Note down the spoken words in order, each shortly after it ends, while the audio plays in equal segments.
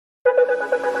Hello,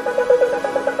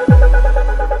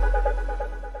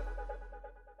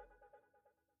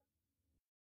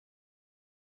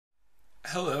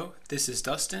 this is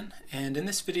Dustin, and in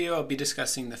this video I'll be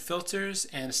discussing the filters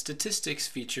and statistics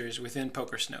features within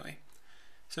PokerSnowie.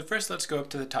 So first let's go up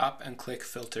to the top and click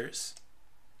Filters.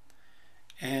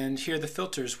 And here the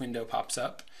Filters window pops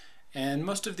up. And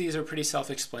most of these are pretty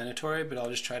self-explanatory, but I'll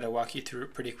just try to walk you through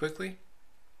it pretty quickly.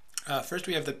 First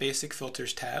we have the Basic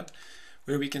Filters tab,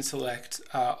 where we can select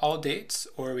all dates,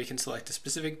 or we can select a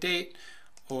specific date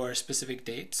or specific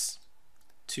dates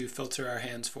to filter our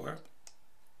hands for.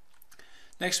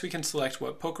 Next we can select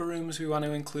what poker rooms we want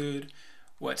to include,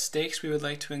 what stakes we would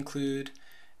like to include,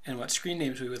 and what screen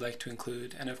names we would like to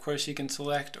include. And of course you can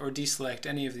select or deselect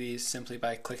any of these simply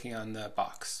by clicking on the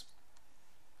box.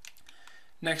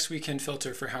 Next we can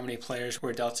filter for how many players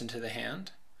were dealt into the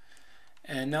hand.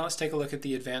 And now let's take a look at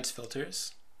the advanced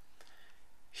filters.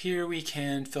 Here we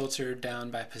can filter down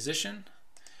by position,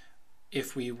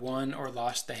 if we won or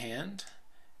lost the hand,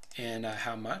 and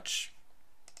how much.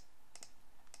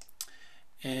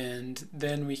 And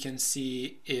then we can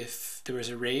see if there was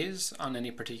a raise on any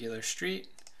particular street.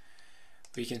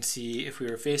 We can see if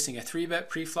we were facing a 3-bet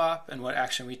pre-flop and what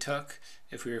action we took,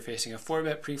 if we were facing a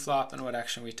 4-bet pre-flop and what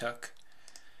action we took.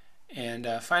 And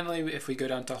finally, if we go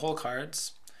down to hole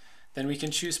cards, then we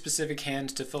can choose specific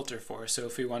hands to filter for. So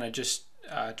if we want to just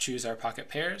choose our pocket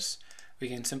pairs, we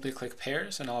can simply click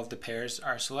pairs and all of the pairs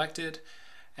are selected.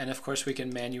 And of course we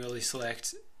can manually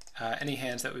select any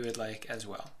hands that we would like as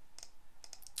well.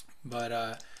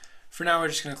 But for now we're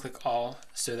just going to click all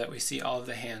so that we see all of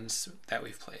the hands that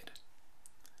we've played.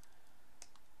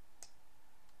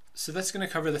 So that's going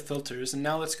to cover the filters, and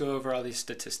now let's go over all these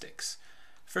statistics.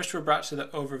 First we're brought to the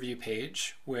overview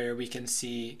page where we can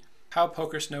see how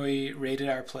PokerSnowie rated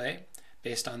our play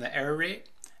based on the error rate,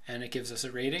 and it gives us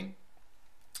a rating.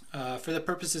 For the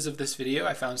purposes of this video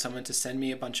I found someone to send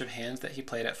me a bunch of hands that he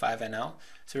played at 5NL,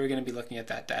 so we're going to be looking at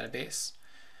that database.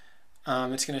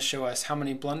 It's going to show us how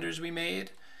many blunders we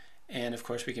made, and of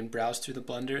course we can browse through the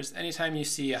blunders. Anytime you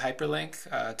see a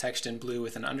hyperlink, text in blue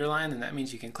with an underline, then that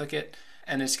means you can click it,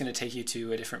 and it's going to take you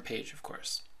to a different page, of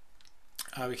course.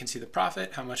 We can see the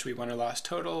profit, how much we won or lost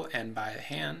total, and by a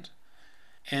hand.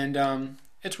 And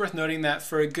it's worth noting that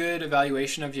for a good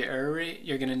evaluation of your error rate,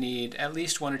 you're going to need at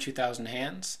least 1,000 or 2,000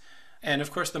 hands. And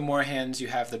of course the more hands you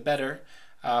have, the better.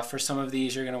 For some of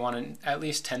these you're going to want at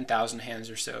least 10,000 hands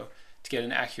or so to get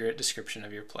an accurate description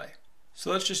of your play.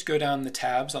 So let's just go down the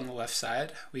tabs on the left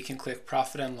side. We can click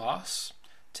profit and loss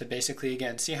to basically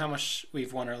again see how much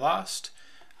we've won or lost,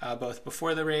 both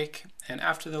before the rake and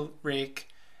after the rake,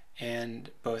 and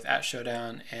both at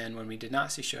showdown and when we did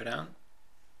not see showdown.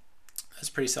 That's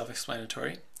pretty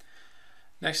self-explanatory.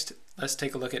 Next, let's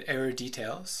take a look at error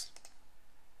details.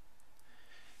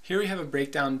 Here we have a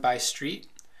breakdown by street,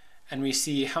 and we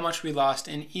see how much we lost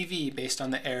in EV based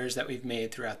on the errors that we've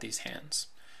made throughout these hands.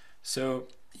 So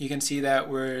you can see that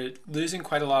we're losing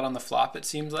quite a lot on the flop, it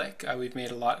seems like. We've made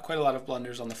quite a lot of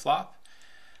blunders on the flop,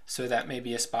 so that may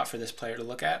be a spot for this player to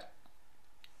look at.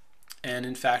 And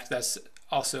in fact, that's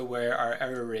also where our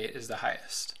error rate is the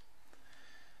highest.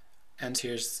 And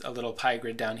here's a little pie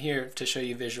grid down here to show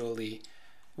you visually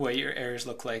what your errors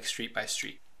look like street by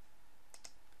street.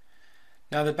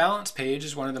 Now the balance page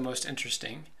is one of the most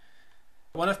interesting.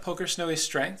 One of PokerSnowie's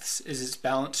strengths is its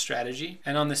balance strategy,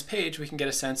 and on this page we can get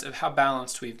a sense of how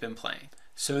balanced we've been playing.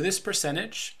 So this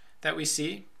percentage that we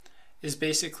see is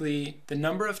basically the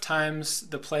number of times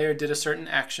the player did a certain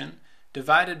action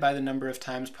divided by the number of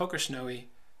times PokerSnowie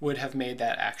would have made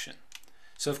that action.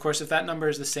 So of course if that number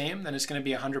is the same, then it's going to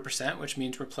be 100%, which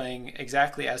means we're playing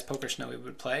exactly as PokerSnowie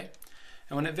would play.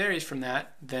 And when it varies from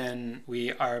that, then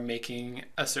we are making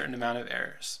a certain amount of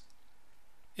errors.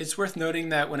 It's worth noting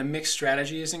that when a mixed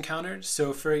strategy is encountered,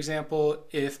 so for example,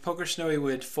 if PokerSnowie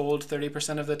would fold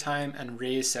 30% of the time and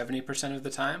raise 70% of the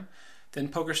time, then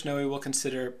PokerSnowie will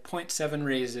consider 0.7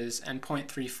 raises and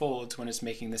 0.3 folds when it's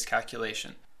making this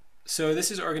calculation. So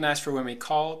this is organized for when we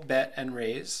call, bet, and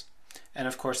raise, and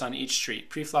of course on each street,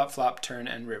 pre-flop, flop, turn,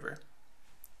 and river.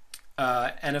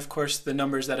 And of course the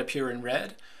numbers that appear in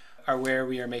red are where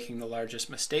we are making the largest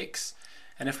mistakes.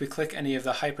 And if we click any of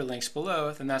the hyperlinks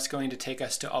below, then that's going to take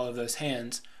us to all of those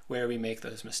hands where we make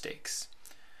those mistakes.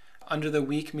 Under the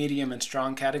weak, medium, and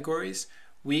strong categories,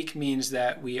 weak means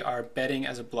that we are betting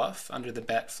as a bluff under the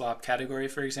bet flop category,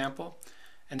 for example,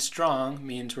 and strong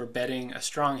means we're betting a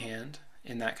strong hand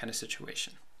in that kind of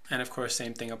situation. And of course,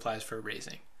 same thing applies for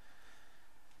raising.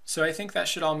 So I think that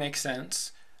should all make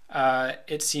sense.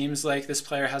 It seems like this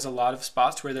player has a lot of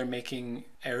spots where they're making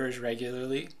errors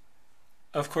regularly.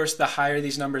 Of course, the higher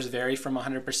these numbers vary from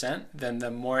 100%, then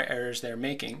the more errors they're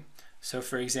making. So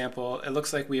for example, it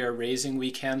looks like we are raising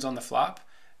weak hands on the flop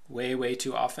way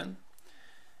too often.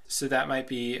 So that might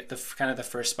be kind of the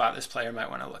first spot this player might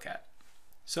want to look at.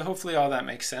 So hopefully all that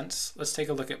makes sense. Let's take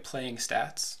a look at playing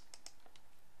stats.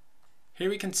 Here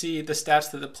we can see the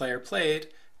stats that the player played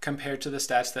compared to the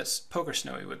stats that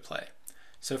PokerSnowie would play.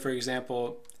 So for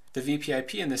example, the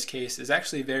VPIP in this case is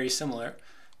actually very similar.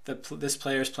 This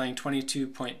player is playing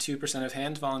 22.2% of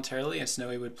hands voluntarily, and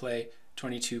Snowie would play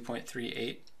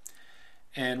 22.38.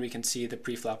 And we can see the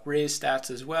preflop raise stats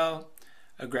as well,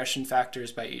 aggression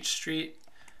factors by each street,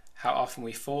 how often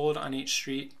we fold on each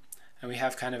street, and we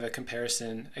have kind of a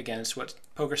comparison against what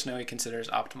PokerSnowie considers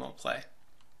optimal play.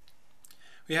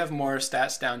 We have more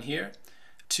stats down here.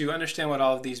 To understand what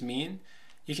all of these mean,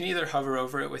 you can either hover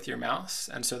over it with your mouse,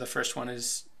 and so the first one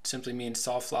simply means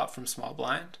solve flop from small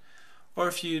blind, or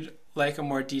if you'd like a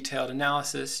more detailed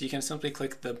analysis, you can simply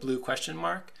click the blue question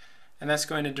mark, and that's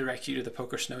going to direct you to the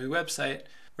PokerSnowie website,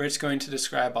 where it's going to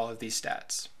describe all of these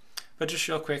stats. But just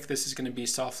real quick, this is going to be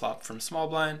solve flop from small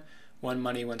blind, won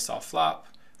money when solve flop,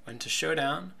 went to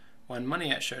showdown, won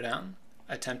money at showdown,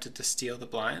 attempted to steal the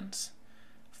blinds,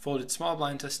 folded small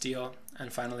blind to steal,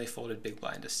 and finally folded big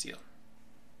blind to steal.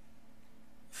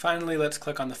 Finally, let's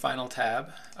click on the final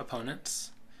tab,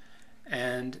 Opponents,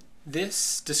 and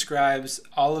this describes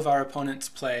all of our opponents'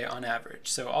 play on average.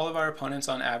 So all of our opponents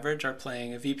on average are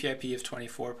playing a VPIP of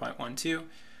 24.12,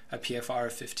 a PFR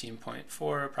of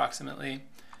 15.4 approximately,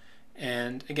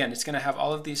 and again, it's going to have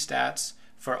all of these stats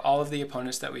for all of the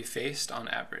opponents that we faced on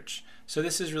average. So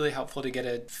this is really helpful to get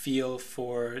a feel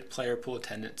for player pool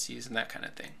tendencies and that kind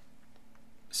of thing.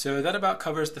 So that about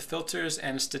covers the filters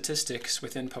and statistics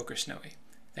within PokerSnowie.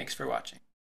 Thanks for watching.